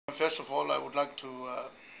first of all, I would like to,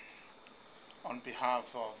 on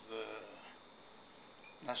behalf of the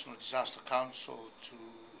National Disaster Council, to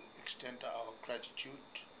extend our gratitude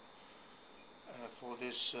for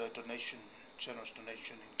this donation, generous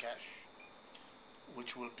donation in cash,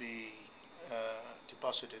 which will be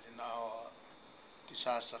deposited in our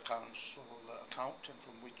Disaster Council account, and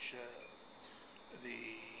from which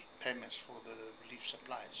the payments for the relief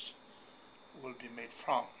supplies will be made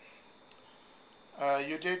from.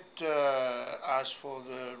 You did ask for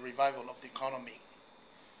the revival of the economy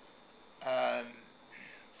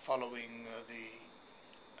following the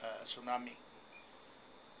tsunami.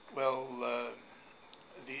 Well,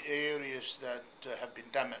 the areas that have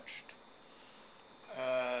been damaged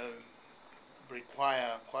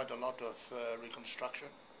require quite a lot of reconstruction,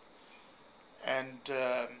 and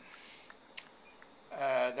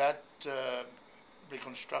that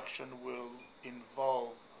reconstruction will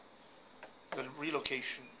involve the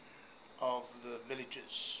relocation of the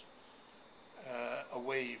villages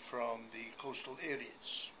away from the coastal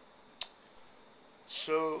areas.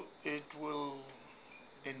 So it will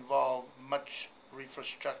involve much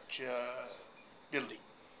infrastructure building.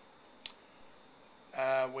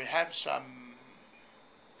 We have some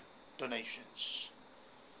donations,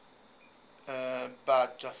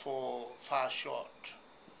 but fall far short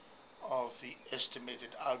of the estimated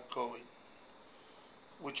outgoing,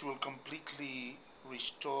 which will completely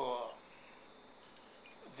restore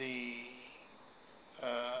the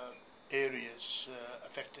areas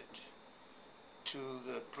affected to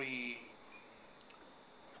the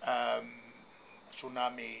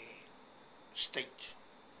pre-tsunami state,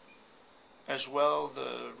 as well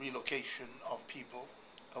the relocation of people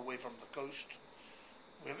away from the coast.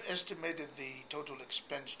 We have estimated the total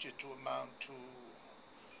expenditure to amount to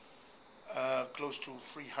close to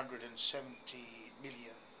 370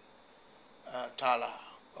 million tala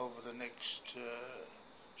over the next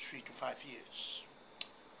 3 to 5 years.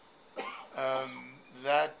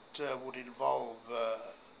 That would involve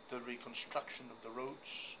the reconstruction of the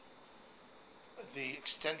roads, the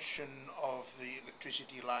extension of the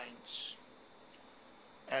electricity lines,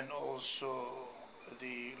 and also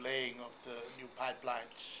the laying of the new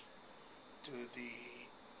pipelines to the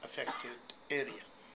affected area.